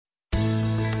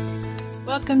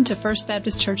Welcome to First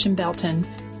Baptist Church in Belton.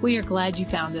 We are glad you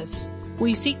found us.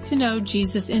 We seek to know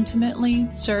Jesus intimately,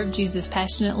 serve Jesus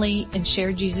passionately, and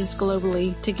share Jesus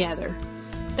globally together.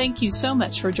 Thank you so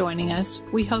much for joining us.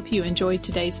 We hope you enjoyed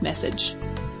today's message.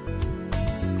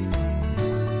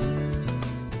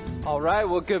 All right.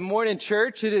 Well, good morning,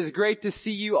 church. It is great to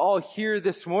see you all here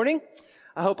this morning.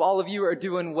 I hope all of you are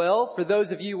doing well. For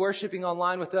those of you worshiping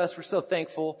online with us, we're so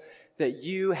thankful that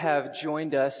you have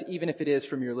joined us, even if it is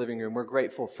from your living room. We're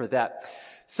grateful for that.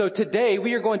 So today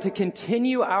we are going to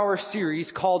continue our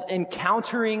series called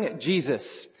Encountering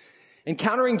Jesus.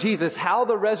 Encountering Jesus, how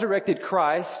the resurrected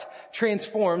Christ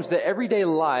transforms the everyday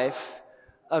life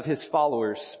of his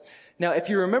followers. Now, if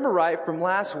you remember right from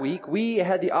last week, we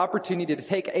had the opportunity to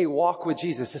take a walk with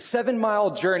Jesus, a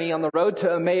 7-mile journey on the road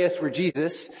to Emmaus where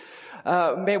Jesus,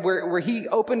 where he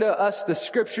opened to us the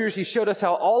scriptures. He showed us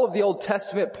how all of the Old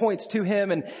Testament points to him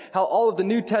and how all of the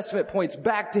New Testament points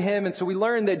back to him. And so we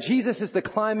learned that Jesus is the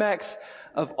climax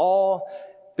of all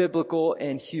biblical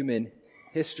and human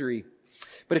history.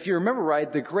 But if you remember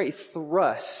right, the great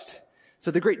thrust, so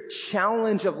the great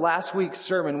challenge of last week's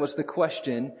sermon was the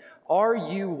question, are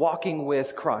you walking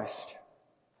with Christ?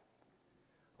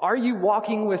 Are you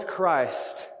walking with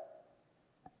Christ?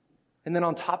 And then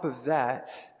on top of that,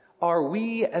 are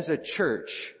we as a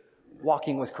church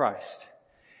walking with Christ?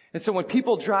 And so when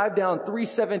people drive down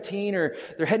 317 or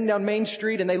they're heading down Main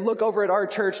Street and they look over at our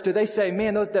church, do they say,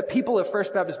 man, the people of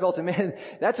First Baptist Belton, man,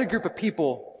 that's a group of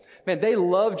people. Man, they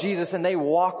love Jesus and they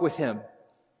walk with him.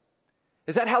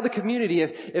 Is that how the community,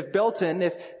 if Belton,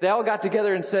 if they all got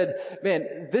together and said,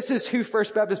 man, this is who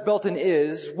First Baptist Belton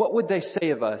is, what would they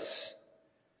say of us?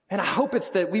 And I hope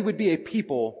it's that we would be a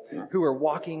people who are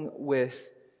walking with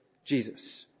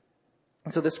Jesus.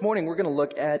 And so this morning we're going to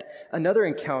look at another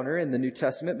encounter in the New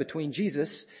Testament between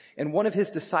Jesus and one of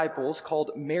his disciples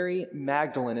called Mary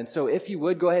Magdalene. And so if you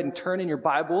would, go ahead and turn in your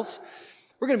Bibles.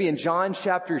 We're going to be in John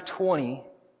chapter 20.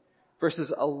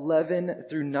 Verses 11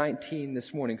 through 19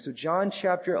 this morning. So John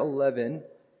chapter 20,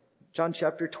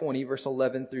 verse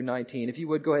 11 through 19. If you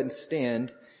would, go ahead and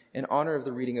stand in honor of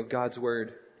the reading of God's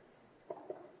word.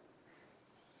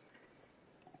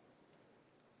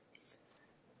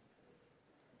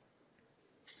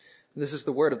 This is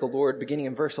the word of the Lord beginning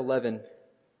in verse 11.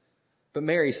 But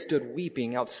Mary stood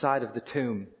weeping outside of the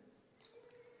tomb.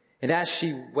 And as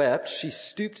she wept, she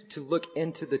stooped to look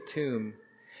into the tomb.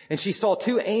 And she saw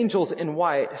 2 angels in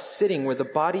white sitting where the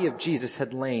body of Jesus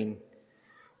had lain,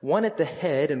 one at the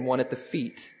head and one at the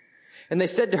feet. And they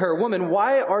said to her, "Woman,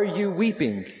 why are you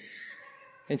weeping?"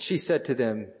 And she said to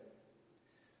them,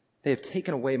 "They have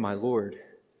taken away my Lord.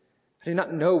 I do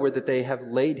not know where that they have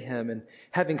laid him." And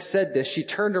having said this, she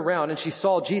turned around and she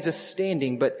saw Jesus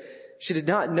standing, but she did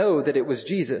not know that it was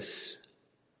Jesus.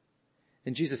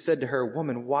 And Jesus said to her,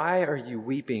 "Woman, why are you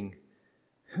weeping?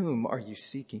 Whom are you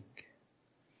seeking?"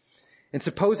 And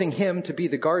supposing him to be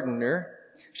the gardener,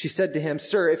 she said to him,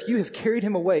 "Sir, if you have carried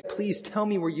him away, please tell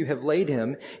me where you have laid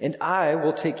him, and I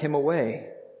will take him away."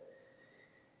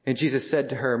 And Jesus said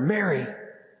to her, "Mary."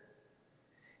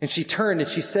 And she turned and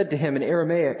she said to him in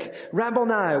Aramaic,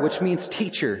 "Rabboni," which means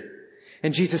teacher.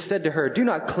 And Jesus said to her, "Do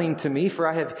not cling to me, for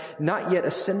I have not yet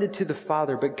ascended to the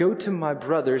Father, but go to my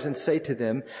brothers and say to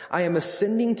them, I am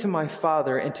ascending to my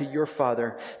Father and to your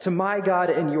Father, to my God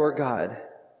and your God."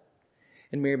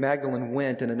 And Mary Magdalene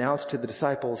went and announced to the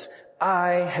disciples,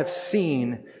 "I have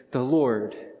seen the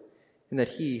Lord," and that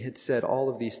he had said all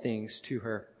of these things to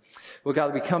her. Well,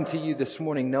 God, we come to you this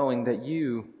morning knowing that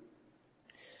you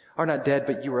are not dead,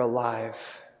 but you are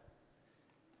alive.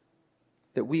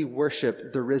 That we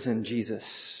worship the risen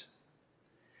Jesus.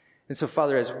 And so,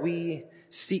 Father, as we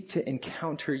seek to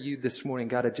encounter you this morning,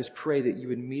 God, I just pray that you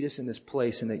would meet us in this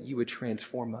place and that you would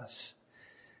transform us.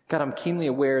 God, I'm keenly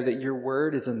aware that your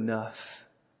word is enough.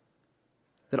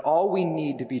 That all we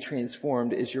need to be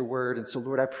transformed is your word. And so,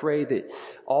 Lord, I pray that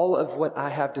all of what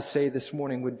I have to say this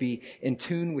morning would be in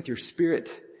tune with your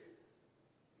spirit.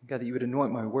 God, that you would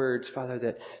anoint my words, Father,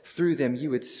 that through them you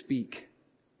would speak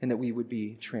and that we would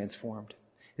be transformed.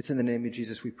 It's in the name of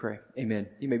Jesus we pray. Amen.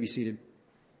 You may be seated.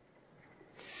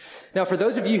 Now, for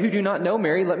those of you who do not know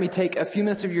Mary, let me take a few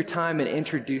minutes of your time and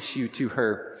introduce you to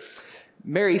her.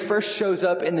 Mary first shows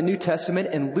up in the New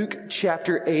Testament in Luke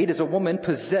chapter 8 as a woman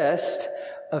possessed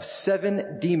of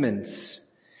 7 demons.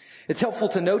 It's helpful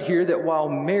to note here that while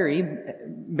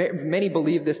many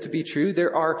believe this to be true,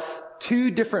 there are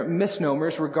 2 different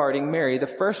misnomers regarding Mary. The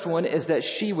first one is that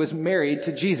she was married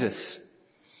to Jesus.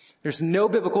 There's no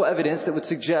biblical evidence that would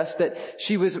suggest that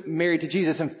she was married to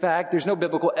Jesus. In fact, there's no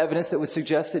biblical evidence that would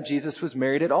suggest that Jesus was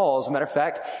married at all. As a matter of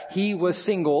fact, he was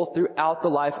single throughout the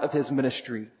life of his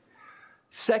ministry.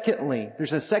 Secondly,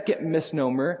 there's a second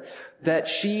misnomer that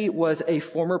she was a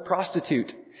former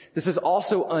prostitute. This is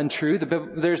also untrue.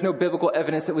 There's no biblical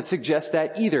evidence that would suggest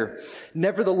that either.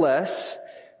 Nevertheless,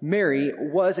 Mary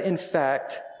was in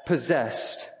fact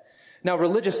possessed. Now,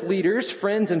 religious leaders,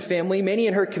 friends, and family, many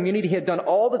in her community had done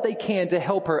all that they can to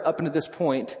help her up until this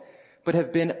point, but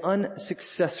have been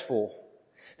unsuccessful.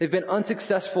 They've been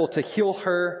unsuccessful to heal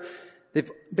her. They've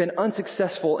been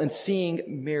unsuccessful in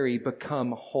seeing Mary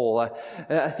become whole.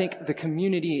 I think the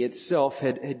community itself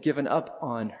had given up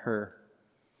on her.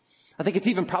 I think it's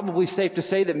even probably safe to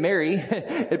say that Mary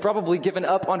had probably given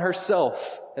up on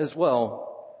herself as well.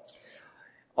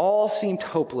 All seemed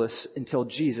hopeless until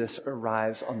Jesus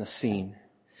arrives on the scene.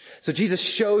 So Jesus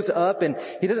shows up, and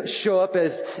he doesn't show up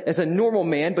as a normal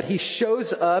man, but he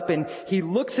shows up and he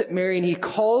looks at Mary and he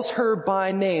calls her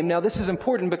by name. Now this is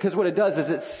important because what it does is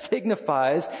it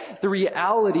signifies the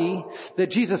reality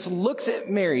that Jesus looks at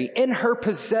Mary in her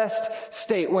possessed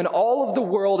state when all of the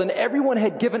world and everyone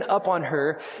had given up on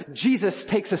her. Jesus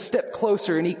takes a step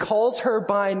closer and he calls her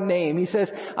by name. He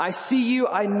says, I see you,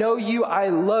 I know you, I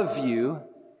love you.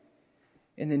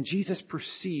 And then Jesus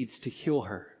proceeds to heal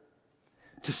her,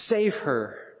 to save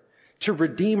her, to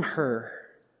redeem her.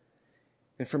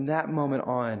 And from that moment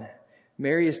on,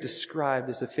 Mary is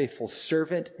described as a faithful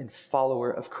servant and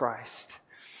follower of Christ.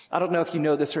 I don't know if you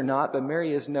know this or not, but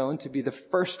Mary is known to be the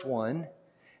first one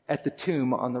at the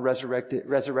tomb on the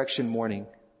resurrection morning.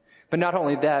 But not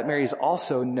only that, Mary is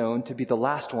also known to be the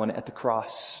last one at the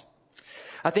cross.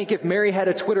 I think if Mary had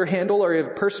a Twitter handle or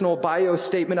a personal bio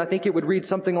statement, I think it would read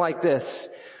something like this.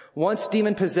 Once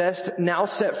demon-possessed, now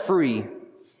set free.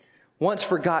 Once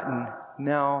forgotten,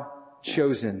 now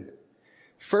chosen.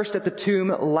 First at the tomb,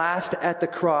 last at the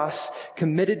cross,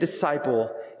 committed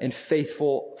disciple and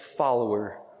faithful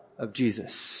follower of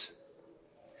Jesus.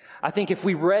 I think if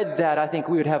we read that, I think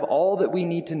we would have all that we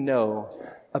need to know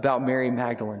about Mary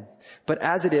Magdalene. But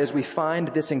as it is, we find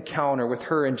this encounter with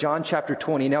her in John chapter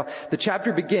 20. Now, the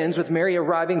chapter begins with Mary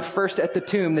arriving first at the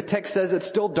tomb. The text says it's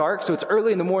still dark, so it's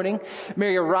early in the morning.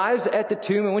 Mary arrives at the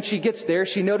tomb, and when she gets there,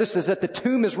 she notices that the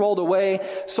tomb is rolled away.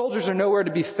 Soldiers are nowhere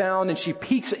to be found, and she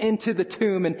peeks into the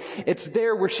tomb, and it's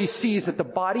there where she sees that the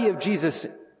body of Jesus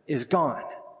is gone.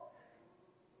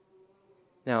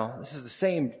 Now, this is the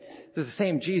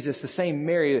same Jesus, the same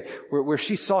Mary, where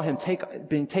she saw him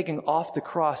being taken off the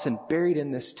cross and buried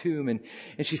in this tomb. And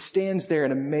she stands there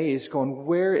in amaze going,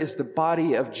 where is the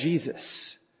body of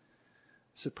Jesus?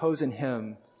 Supposing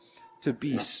him to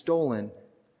be stolen.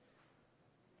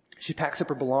 She packs up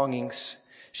her belongings.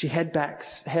 She heads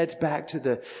back to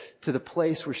the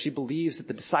place where she believes that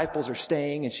the disciples are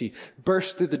staying, and she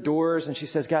bursts through the doors and she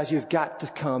says, guys, you've got to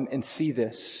come and see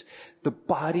this. The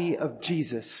body of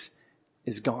Jesus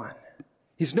is gone.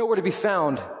 He's nowhere to be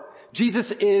found. Jesus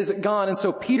is gone. And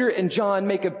so Peter and John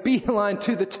make a beeline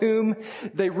to the tomb.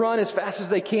 They run as fast as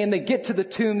they can. They get to the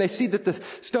tomb. They see that the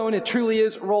stone, it truly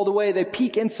is rolled away. They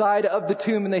peek inside of the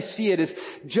tomb and they see it is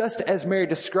just as Mary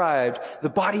described. The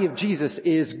body of Jesus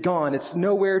is gone. It's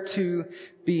nowhere to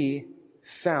be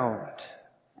found.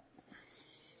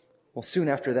 Well, soon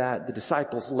after that, the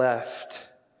disciples left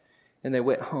and they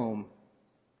went home.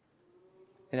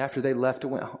 And after they left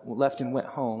and went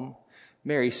home,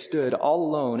 Mary stood all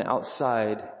alone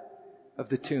outside of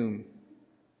the tomb.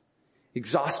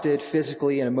 Exhausted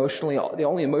physically and emotionally. The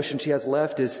only emotion she has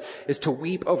left is to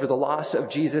weep over the loss of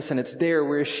Jesus. And it's there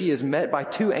where she is met by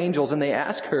two angels, and they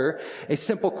ask her a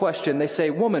simple question. They say,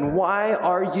 woman, why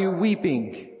are you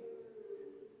weeping?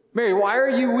 Mary, why are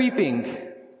you weeping?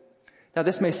 Now,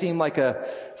 this may seem like a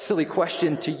silly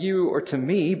question to you or to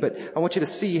me, but I want you to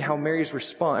see how Mary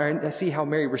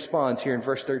responds here in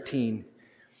verse 13.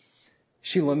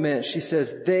 She laments. She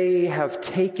says, they have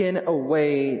taken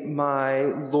away my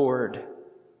Lord.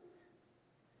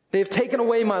 They have taken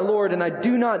away my Lord, and I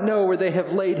do not know where they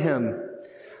have laid him.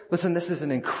 Listen, this is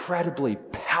an incredibly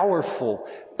powerful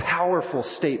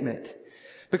statement.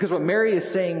 Because what Mary is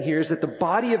saying here is that the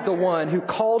body of the one who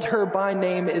called her by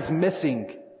name is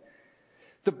missing.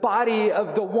 The body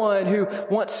of the one who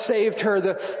once saved her,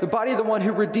 the body of the one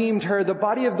who redeemed her, the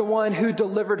body of the one who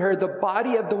delivered her, the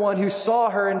body of the one who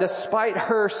saw her and despite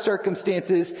her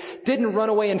circumstances didn't run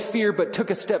away in fear but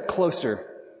took a step closer.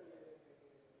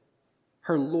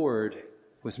 Her Lord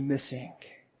was missing.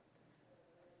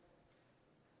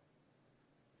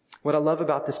 What I love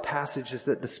about this passage is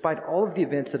that despite all of the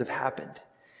events that have happened,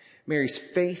 Mary's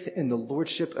faith in the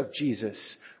lordship of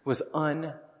Jesus was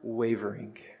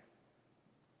unwavering.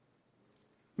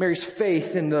 Mary's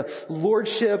faith in the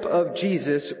lordship of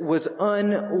Jesus was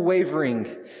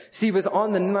unwavering. See, it was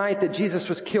on the night that Jesus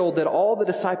was killed that all the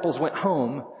disciples went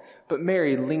home, but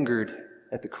Mary lingered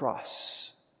at the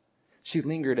cross. She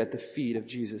lingered at the feet of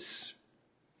Jesus.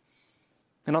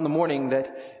 And on the morning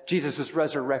that Jesus was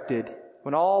resurrected,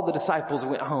 when all the disciples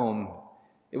went home,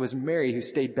 it was Mary who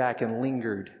stayed back and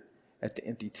lingered at the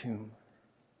empty tomb.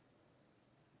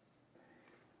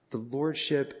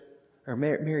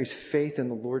 Mary's faith in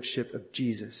the lordship of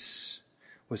Jesus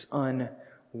was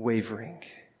unwavering.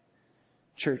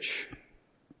 Church,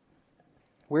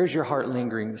 where's your heart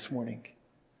lingering this morning?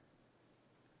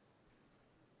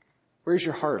 Where's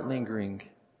your heart lingering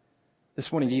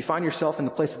this morning? Do you find yourself in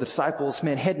the place of the disciples,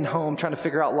 man, heading home, trying to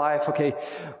figure out life? Okay,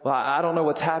 well, I don't know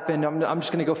what's happened. I'm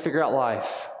just going to go figure out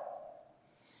life.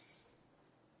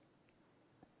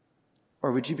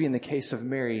 Or would you be in the case of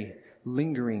Mary,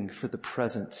 lingering for the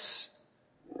presence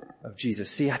of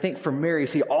Jesus? See, I think for Mary,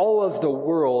 all of the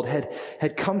world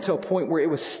had come to a point where it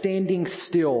was standing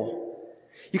still.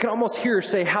 You can almost hear her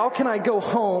say, how can I go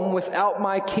home without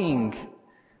my King?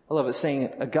 I love it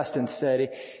saying, Augustine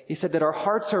said, he said that our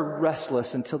hearts are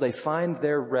restless until they find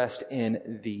their rest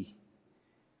in thee.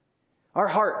 Our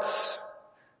hearts,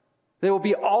 they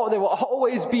will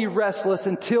always be restless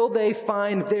until they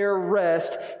find their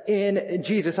rest in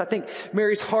Jesus. I think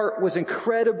Mary's heart was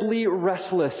incredibly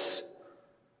restless.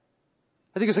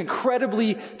 I think it was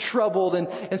incredibly troubled,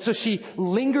 and so she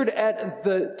lingered at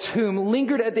the tomb,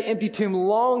 lingered at the empty tomb,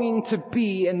 longing to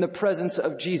be in the presence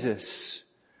of Jesus.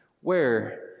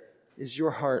 Where is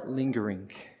your heart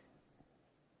lingering?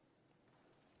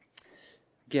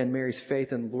 Again, Mary's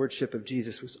faith in the lordship of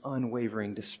Jesus was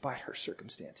unwavering despite her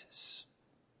circumstances.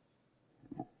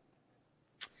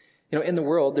 In the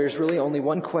world, there's really only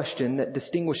one question that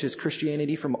distinguishes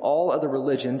Christianity from all other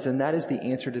religions, and that is the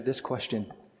answer to this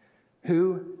question.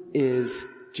 Who is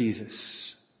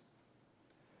Jesus?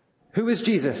 Who is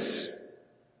Jesus?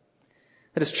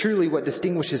 That is truly what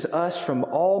distinguishes us from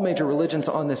all major religions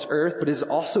on this earth, but it is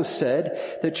also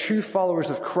said that true followers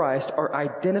of Christ are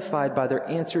identified by their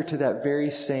answer to that very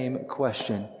same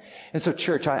question. And so,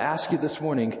 church, I ask you this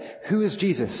morning, who is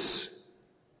Jesus?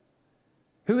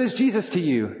 Who is Jesus to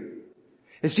you?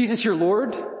 Is Jesus your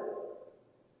Lord?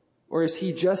 Or is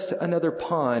he just another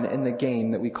pawn in the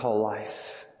game that we call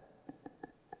life?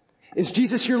 Is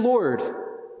Jesus your Lord?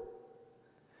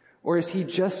 Or is he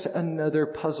just another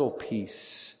puzzle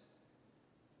piece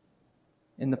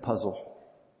in the puzzle?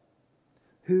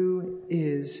 Who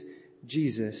is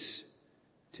Jesus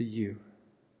to you?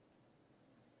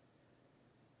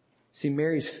 See,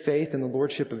 Mary's faith in the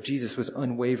lordship of Jesus was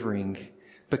unwavering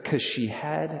because she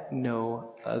had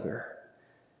no other.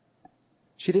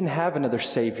 She didn't have another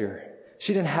Savior.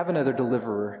 She didn't have another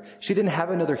deliverer. She didn't have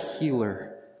another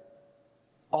healer.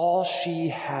 All she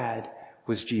had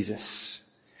was Jesus.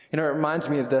 It reminds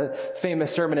me of the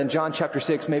famous sermon in John chapter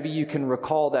 6. Maybe you can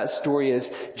recall that story as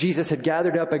Jesus had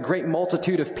gathered up a great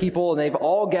multitude of people, and they've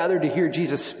all gathered to hear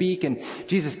Jesus speak, and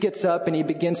Jesus gets up and he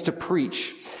begins to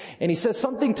preach. And he says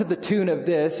something to the tune of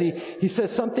this. He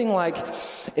says something like,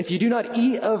 if you do not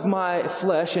eat of my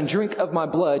flesh and drink of my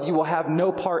blood, you will have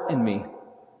no part in me.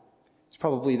 It's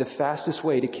probably the fastest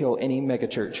way to kill any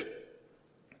megachurch.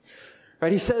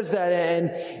 Right, he says that,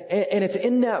 and it's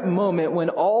in that moment when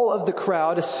all of the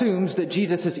crowd assumes that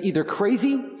Jesus is either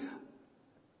crazy,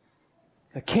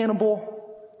 a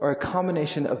cannibal, or a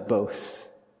combination of both.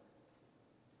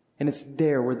 And it's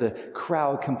there where the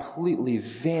crowd completely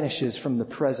vanishes from the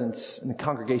presence and the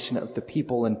congregation of the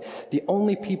people, and the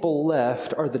only people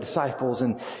left are the disciples.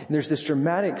 And there's this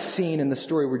dramatic scene in the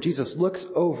story where Jesus looks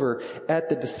over at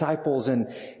the disciples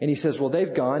and he says, well,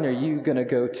 they've gone. Are you going to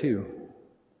go too?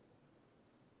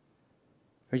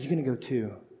 Are you going to go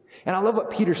too? And I love what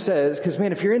Peter says, because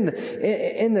man, if you're in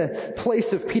the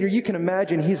place of Peter, you can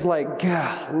imagine he's like,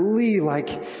 golly,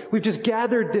 like we've just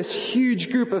gathered this huge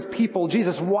group of people.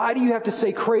 Jesus, why do you have to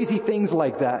say crazy things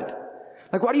like that?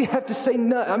 Like, why do you have to say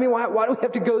no? I mean, why do we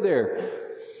have to go there?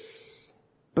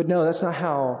 But no, that's not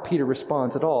how Peter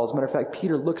responds at all. As a matter of fact,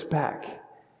 Peter looks back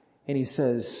and he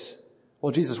says,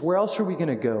 well, Jesus, where else are we going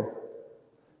to go?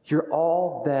 You're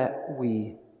all that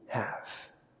we have.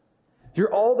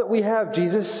 You're all that we have,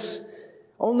 Jesus.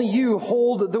 Only you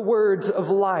hold the words of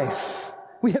life.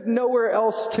 We have nowhere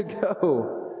else to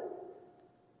go.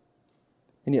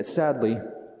 And yet, sadly,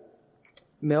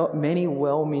 many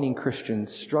well-meaning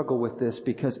Christians struggle with this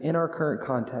because in our current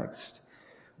context,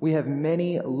 we have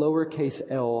many lowercase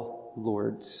l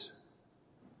lords.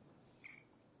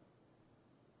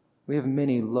 We have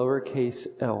many lowercase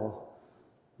l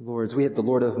lords. We have the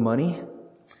Lord of money.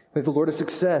 We have the Lord of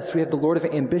success. We have the Lord of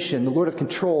ambition, the Lord of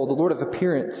control, the Lord of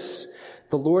appearance,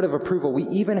 the Lord of approval. We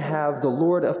even have the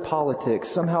Lord of politics,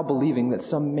 somehow believing that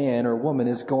some man or woman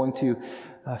is going to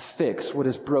fix what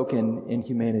is broken in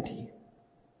humanity.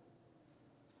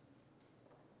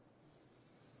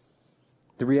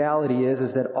 The reality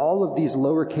is that all of these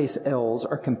lowercase L's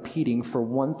are competing for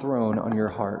one throne on your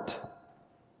heart.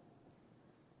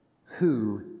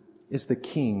 Who is the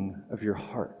king of your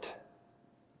heart?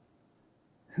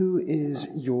 Who is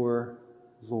your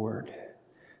Lord?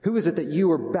 Who is it that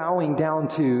you are bowing down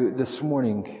to this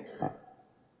morning?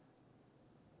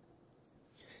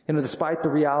 Despite the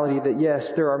reality that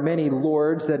yes, there are many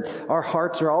lords, that our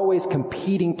hearts are always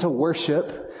competing to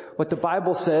worship, what the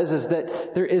Bible says is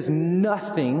that there is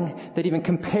nothing that even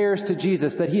compares to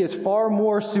Jesus, that He is far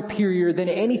more superior than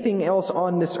anything else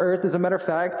on this earth. As a matter of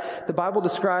fact, the Bible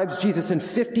describes Jesus in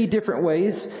 50 different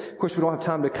ways. Of course, we don't have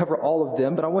time to cover all of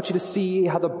them, but I want you to see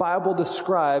how the Bible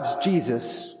describes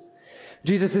Jesus.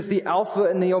 Jesus is the Alpha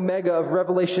and the Omega of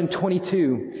Revelation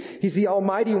 22. He's the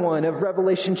Almighty One of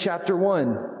Revelation chapter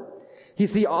 1.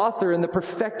 He's the author and the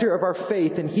perfecter of our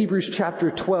faith in Hebrews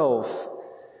chapter 12.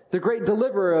 The great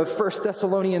deliverer of 1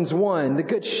 Thessalonians 1. The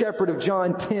good shepherd of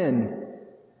John 10.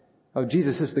 Oh,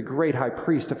 Jesus is the great high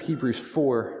priest of Hebrews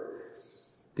 4.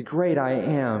 The great I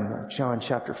am of John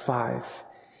chapter 5.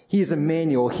 He is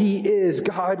Emmanuel. He is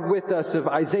God with us of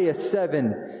Isaiah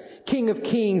 7. King of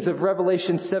Kings of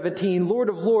Revelation 17. Lord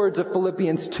of Lords of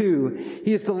Philippians 2.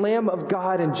 He is the Lamb of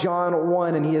God in John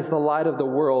 1, and He is the light of the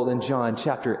world in John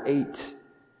chapter 8.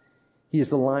 He is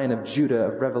the Lion of Judah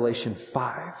of Revelation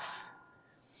 5.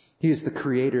 He is the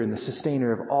creator and the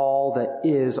sustainer of all that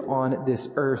is on this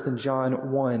earth in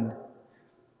John 1.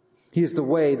 He is the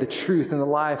way, the truth, and the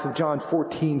life of John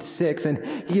 14:6.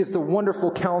 And He is the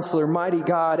wonderful counselor, mighty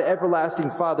God, everlasting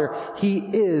Father. He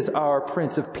is our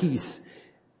Prince of Peace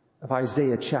of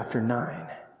Isaiah chapter 9.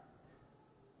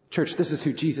 Church, this is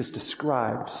who Jesus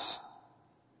describes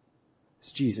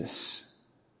as Jesus.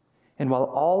 And while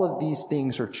all of these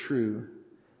things are true,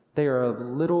 they are of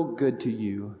little good to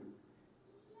you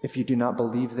if you do not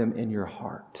believe them in your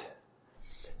heart.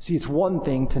 See, it's one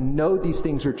thing to know these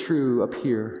things are true up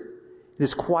here. It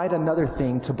is quite another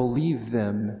thing to believe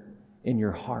them in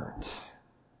your heart.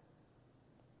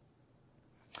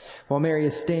 While Mary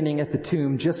is standing at the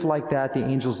tomb, just like that, the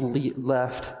angels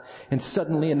left, and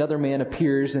suddenly another man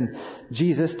appears, and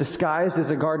Jesus, disguised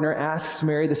as a gardener, asks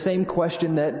Mary the same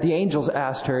question that the angels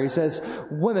asked her. He says,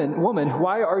 Woman,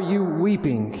 why are you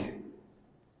weeping?"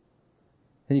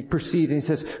 And He proceeds and He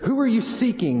says, "Who are you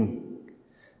seeking?"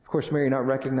 Of course, Mary, not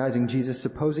recognizing Jesus,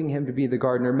 supposing Him to be the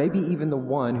gardener, maybe even the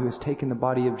one who has taken the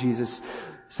body of Jesus,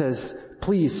 says,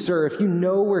 "Please, sir, if you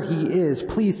know where He is,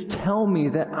 please tell me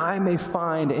that I may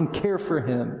find and care for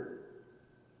Him."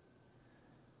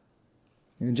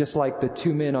 And just like the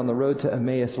two men on the road to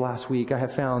Emmaus last week, I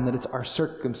have found that it's our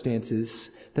circumstances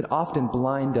that often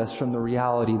blind us from the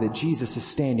reality that Jesus is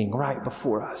standing right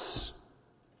before us.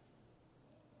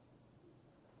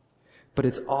 But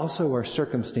it's also our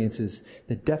circumstances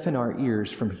that deafen our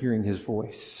ears from hearing His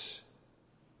voice.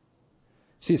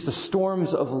 See, it's the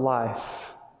storms of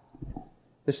life.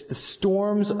 It's the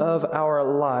storms of our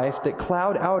life that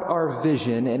cloud out our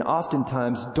vision and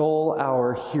oftentimes dull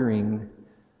our hearing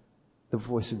the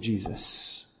voice of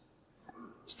Jesus.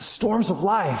 It's the storms of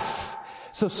life.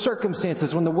 So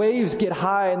circumstances, when the waves get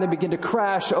high and they begin to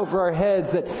crash over our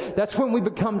heads, that's when we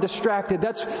become distracted.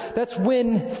 That's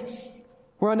when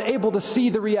we're unable to see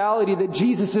the reality that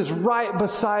Jesus is right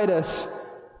beside us.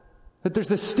 That there's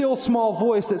this still small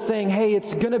voice that's saying, hey,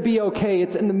 it's gonna be okay.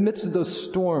 It's in the midst of those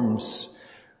storms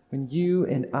when you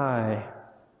and I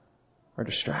are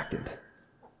distracted.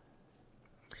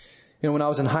 You know, when I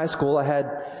was in high school, I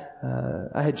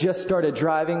had just started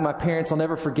driving. My parents, I'll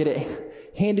never forget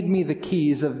it, handed me the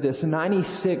keys of this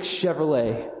 96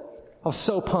 Chevrolet. I was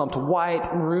so pumped.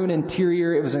 White, maroon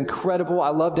interior. It was incredible. I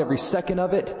loved every second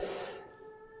of it.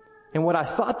 And what I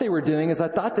thought they were doing is I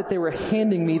thought that they were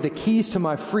handing me the keys to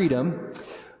my freedom.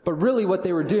 But really what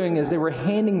they were doing is they were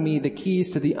handing me the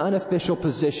keys to the unofficial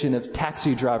position of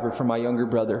taxi driver for my younger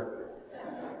brother.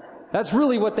 That's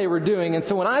really what they were doing. And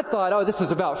so when I thought, oh, this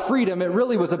is about freedom, it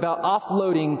really was about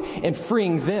offloading and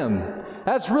freeing them.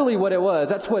 That's really what it was.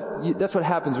 That's what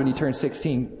happens when you turn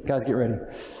 16. Guys, get ready.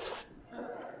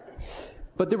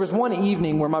 But there was one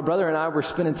evening where my brother and I were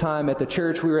spending time at the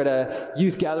church. We were at a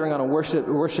youth gathering on a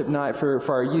worship night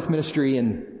for our youth ministry,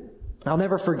 and I'll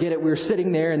never forget it. We were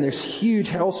sitting there and this huge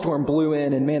hailstorm blew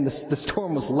in, and man, the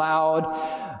storm was loud.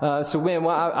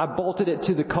 I bolted it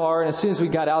to the car, and as soon as we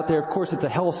got out there, of course it's a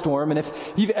hailstorm, and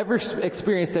if you've ever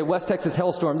experienced a West Texas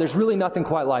hailstorm, there's really nothing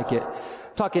quite like it.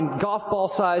 Talking golf ball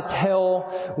sized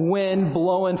hell, wind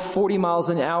blowing 40 miles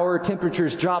an hour,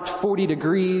 temperatures dropped 40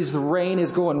 degrees, the rain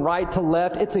is going right to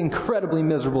left. It's an incredibly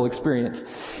miserable experience.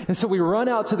 And so we run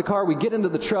out to the car, we get into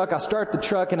the truck, I start the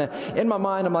truck, and in my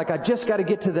mind I'm like, I just got to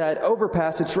get to that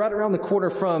overpass. It's right around the corner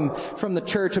from the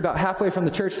church, about halfway from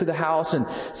the church to the house. And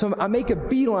so I make a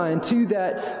beeline to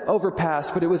that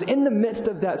overpass, but it was in the midst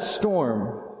of that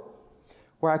storm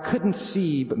where I couldn't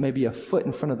see but maybe a foot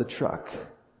in front of the truck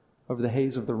over the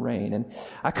haze of the rain. And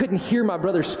I couldn't hear my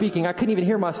brother speaking. I couldn't even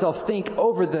hear myself think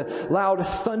over the loud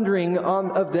thundering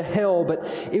of the hail. But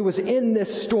it was in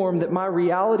this storm that my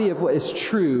reality of what is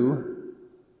true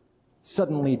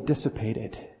suddenly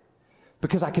dissipated.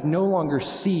 Because I could no longer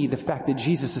see the fact that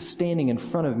Jesus is standing in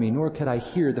front of me, nor could I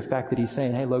hear the fact that he's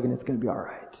saying, hey, Logan, it's going to be all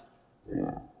right.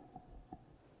 Yeah.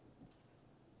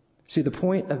 See, the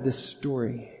point of this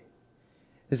story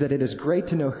is that it is great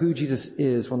to know who Jesus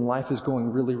is when life is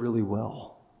going really, really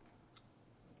well.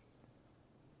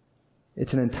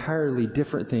 It's an entirely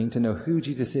different thing to know who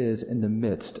Jesus is in the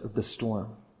midst of the storm.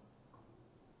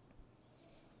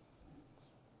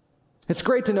 It's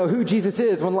great to know who Jesus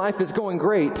is when life is going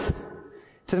great.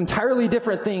 It's an entirely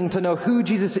different thing to know who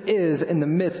Jesus is in the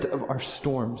midst of our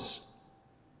storms.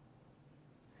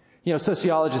 You know,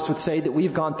 sociologists would say that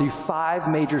we've gone through 5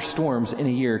 major storms in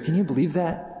a year. Can you believe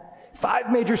that?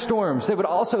 5 major storms. They would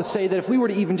also say that if we were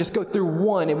to even just go through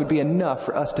one, it would be enough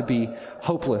for us to be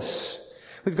hopeless.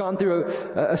 We've gone through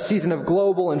a season of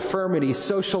global infirmity,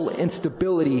 social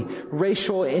instability,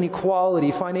 racial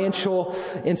inequality, financial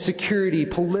insecurity,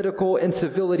 political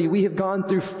incivility. We have gone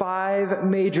through 5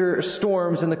 major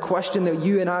storms, and the question that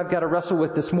you and I have got to wrestle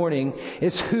with this morning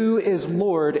is, who is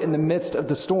Lord in the midst of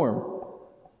the storm?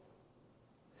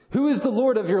 Who is the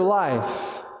Lord of your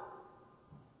life?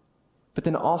 But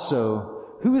then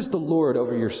also, who is the Lord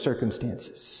over your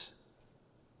circumstances?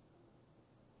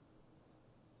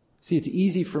 See, it's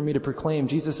easy for me to proclaim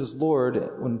Jesus is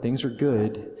Lord when things are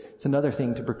good. It's another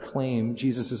thing to proclaim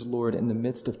Jesus is Lord in the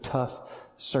midst of tough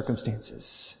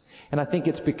circumstances. And I think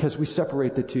it's because we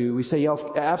separate the two. We say, yeah,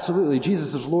 absolutely,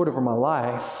 Jesus is Lord over my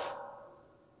life.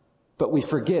 But we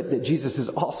forget that Jesus is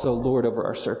also Lord over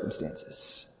our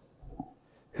circumstances.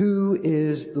 Who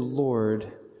is the Lord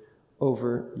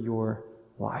over your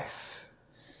life?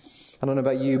 I don't know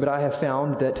about you, but I have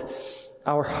found that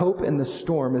our hope in the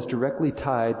storm is directly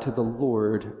tied to the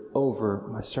Lord over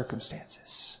my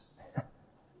circumstances.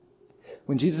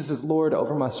 When Jesus is Lord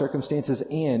over my circumstances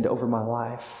and over my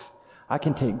life, I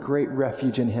can take great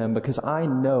refuge in Him because I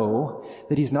know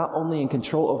that He's not only in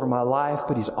control over my life,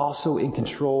 but He's also in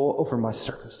control over my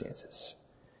circumstances.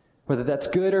 Whether that's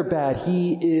good or bad,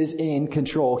 He is in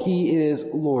control. He is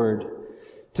Lord.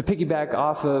 To piggyback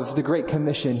off of the Great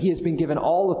Commission, He has been given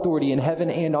all authority in heaven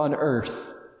and on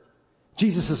earth.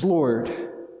 Jesus is Lord,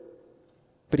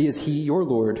 but is He your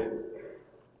Lord?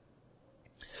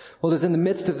 Well, it was in the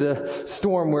midst of the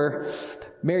storm where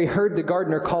Mary heard the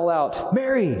gardener call out,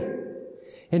 "Mary!"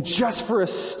 And just for a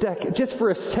second,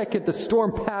 the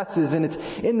storm passes, and it's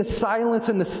in the silence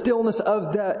and the stillness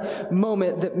of that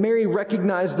moment that Mary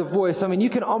recognized the voice. I mean, you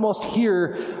can almost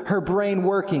hear her brain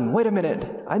working. Wait a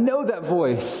minute. I know that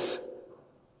voice.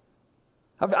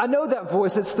 I know that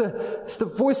voice. It's the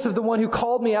voice of the one who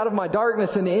called me out of my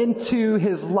darkness and into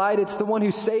His light. It's the one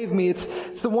who saved me.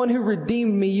 It's the one who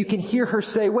redeemed me. You can hear her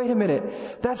say, wait a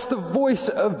minute. That's the voice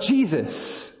of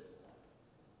Jesus.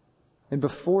 And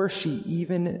before she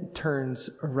even turns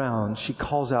around, she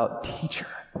calls out, "Teacher!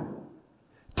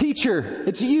 Teacher,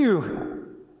 it's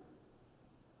you!"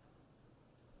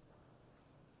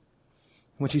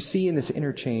 What you see in this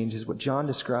interchange is what John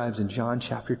describes in John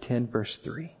chapter 10, verse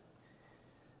 3. It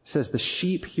says, the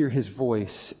sheep hear His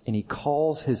voice, and He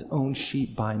calls His own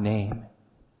sheep by name,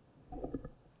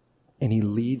 and He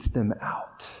leads them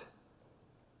out.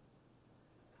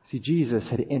 See, Jesus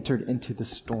had entered into the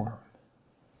storm.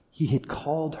 He had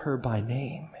called her by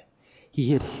name.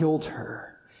 He had healed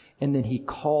her. And then He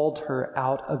called her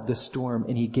out of the storm,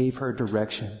 and He gave her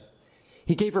direction.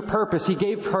 He gave her purpose. He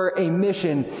gave her a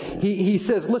mission. He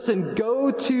says, listen,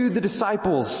 go to the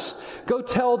disciples. Go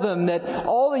tell them that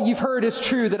all that you've heard is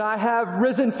true, that I have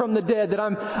risen from the dead, that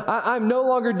I'm no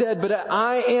longer dead, but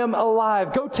I am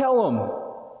alive. Go tell them.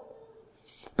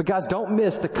 But guys, don't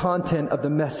miss the content of the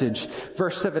message.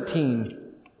 Verse 17.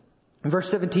 In verse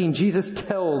 17, Jesus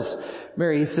tells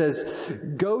Mary, He says,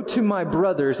 go to my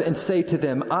brothers and say to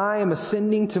them, I am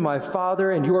ascending to my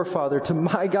Father and your Father, to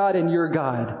my God and your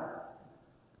God.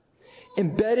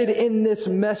 Embedded in this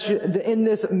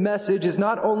message is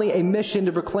not only a mission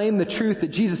to proclaim the truth that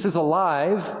Jesus is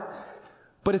alive,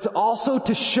 but it's also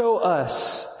to show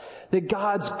us that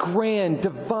God's grand,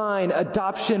 divine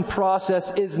adoption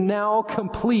process is now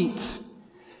complete.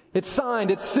 It's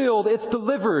signed, it's sealed, it's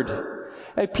delivered.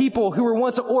 A people who were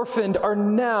once orphaned are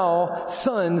now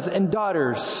sons and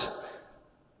daughters.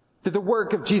 Through the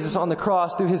work of Jesus on the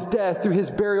cross, through His death, through His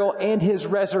burial, and His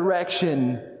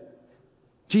resurrection,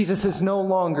 Jesus is no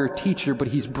longer teacher, but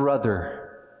He's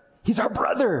brother. He's our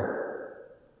brother.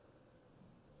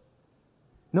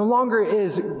 No longer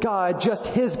is God just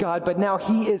His God, but now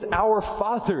He is our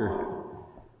Father.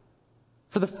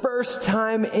 For the first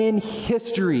time in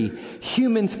history,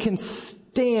 humans can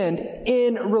stand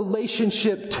in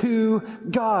relationship to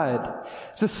God.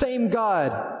 It's the same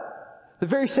God. The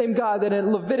very same God that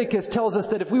in Leviticus tells us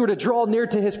that if we were to draw near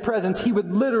to His presence, He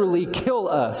would literally kill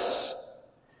us.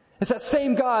 It's that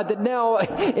same God that now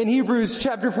in Hebrews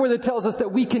chapter 4 that tells us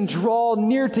that we can draw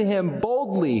near to Him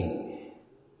boldly.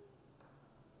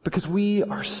 Because we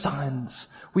are sons.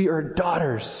 We are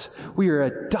daughters. We are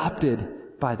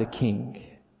adopted by the King.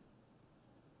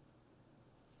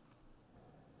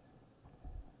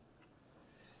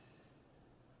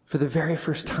 For the very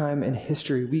first time in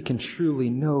history, we can truly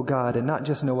know God, and not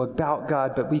just know about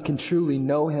God, but we can truly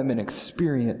know Him in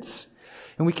experience.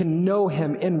 And we can know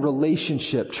Him in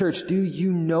relationship. Church, do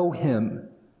you know Him?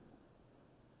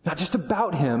 Not just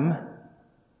about Him.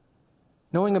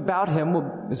 Knowing about Him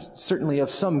is certainly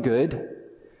of some good,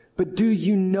 but do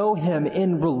you know Him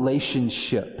in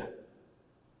relationship?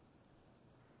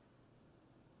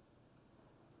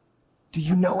 Do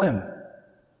you know Him?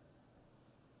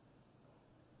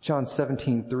 John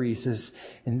 17:3 says,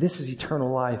 "And this is eternal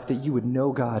life, that you would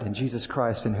know God and Jesus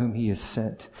Christ in whom He is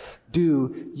sent."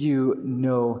 Do you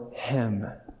know Him?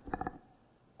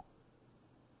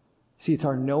 See, it's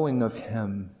our knowing of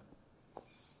Him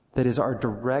that is our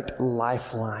direct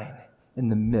lifeline in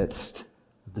the midst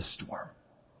of the storm.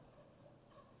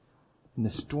 In the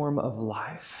storm of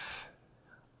life,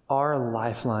 our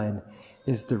lifeline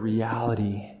is the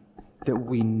reality that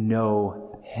we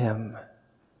know Him.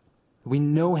 We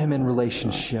know Him in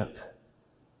relationship.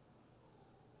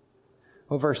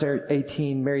 Well, verse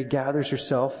 18, Mary gathers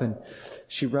herself and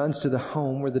she runs to the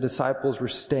home where the disciples were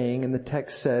staying, and the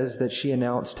text says that she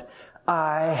announced,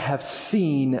 "I have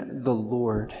seen the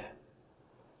Lord."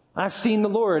 I've seen the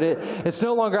Lord. It's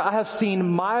no longer, "I have seen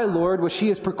my Lord." What she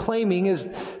is proclaiming is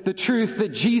the truth that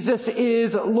Jesus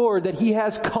is Lord, that He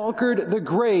has conquered the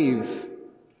grave.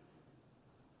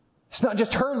 It's not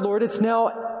just her Lord, it's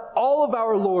now all of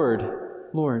our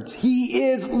Lords. He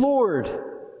is Lord.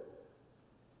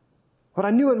 What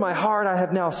I knew in my heart, I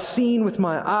have now seen with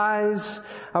my eyes.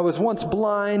 I was once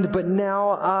blind, but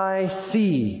now I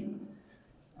see.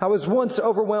 I was once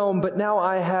overwhelmed, but now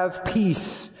I have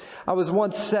peace. I was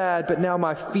once sad, but now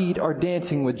my feet are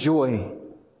dancing with joy.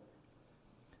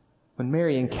 When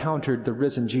Mary encountered the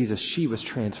risen Jesus, she was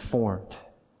transformed.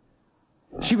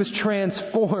 She was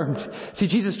transformed. See,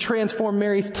 Jesus transformed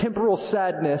Mary's temporal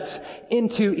sadness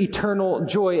into eternal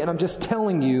joy. And I'm just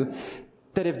telling you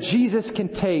that if Jesus can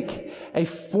take a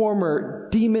former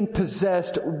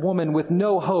demon-possessed woman with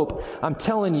no hope, I'm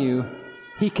telling you,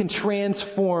 He can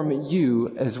transform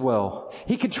you as well.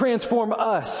 He can transform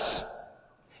us.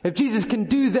 If Jesus can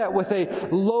do that with a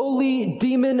lowly,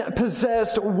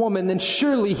 demon-possessed woman, then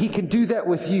surely He can do that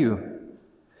with you.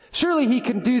 Surely He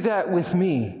can do that with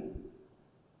me.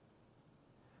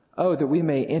 Oh, that we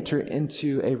may enter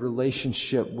into a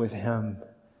relationship with Him,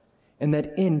 and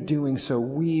that in doing so,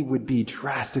 we would be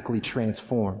drastically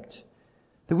transformed.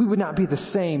 That we would not be the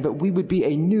same, but we would be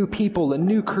a new people, a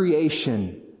new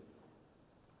creation.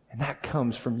 And that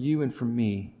comes from you and from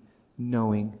me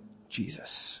knowing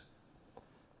Jesus.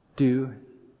 Do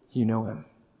you know Him?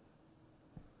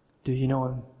 Do you know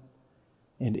Him?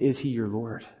 And is He your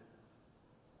Lord?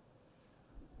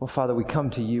 Well, Father, we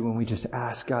come to You and we just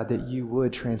ask, God, that You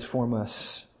would transform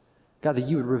us. God, that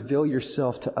You would reveal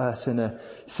Yourself to us in a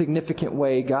significant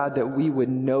way. God, that we would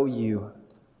know You.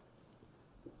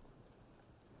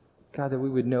 God, that we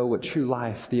would know what true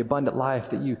life, the abundant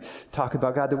life that You talk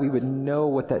about. God, that we would know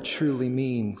what that truly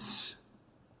means.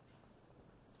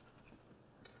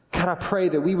 God, I pray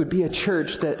that we would be a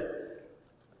church that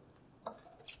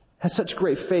has such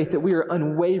great faith that we are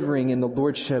unwavering in the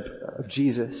lordship of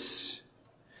Jesus.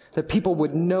 That people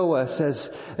would know us as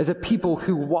a people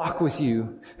who walk with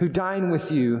You, who dine with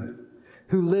You,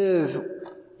 who live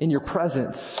in Your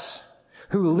presence,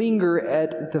 who linger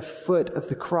at the foot of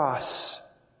the cross.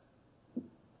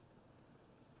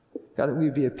 God, that we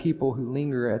would be a people who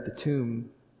linger at the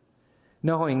tomb,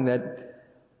 knowing that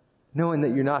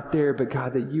You're not there, but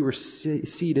God, that You are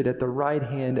seated at the right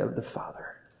hand of the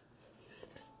Father.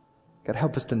 God,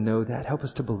 help us to know that. Help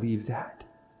us to believe that.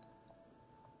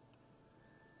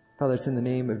 Father, it's in the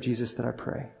name of Jesus that I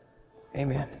pray.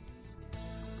 Amen.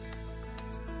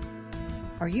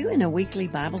 Are you in a weekly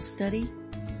Bible study?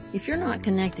 If you're not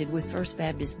connected with First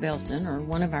Baptist Belton or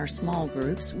one of our small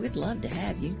groups, we'd love to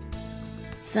have you.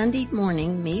 Sunday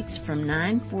morning meets from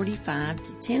 9:45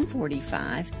 to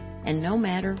 10:45, and no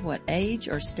matter what age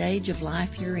or stage of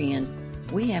life you're in,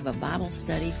 we have a Bible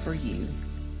study for you.